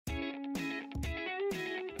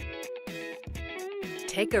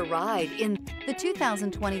Take a ride in the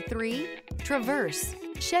 2023 Traverse.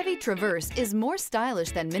 Chevy Traverse is more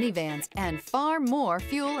stylish than minivans and far more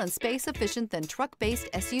fuel and space efficient than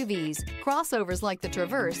truck-based SUVs. Crossovers like the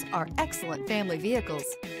Traverse are excellent family vehicles.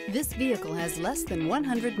 This vehicle has less than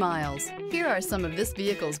 100 miles. Here are some of this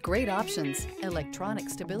vehicle's great options: electronic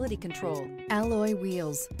stability control, alloy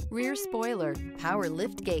wheels, rear spoiler, power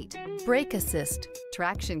liftgate, brake assist,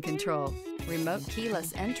 traction control, remote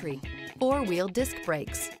keyless entry, four-wheel disc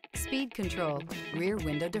brakes, speed control, rear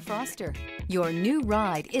window defroster. Your new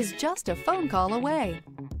ride is just a phone call away.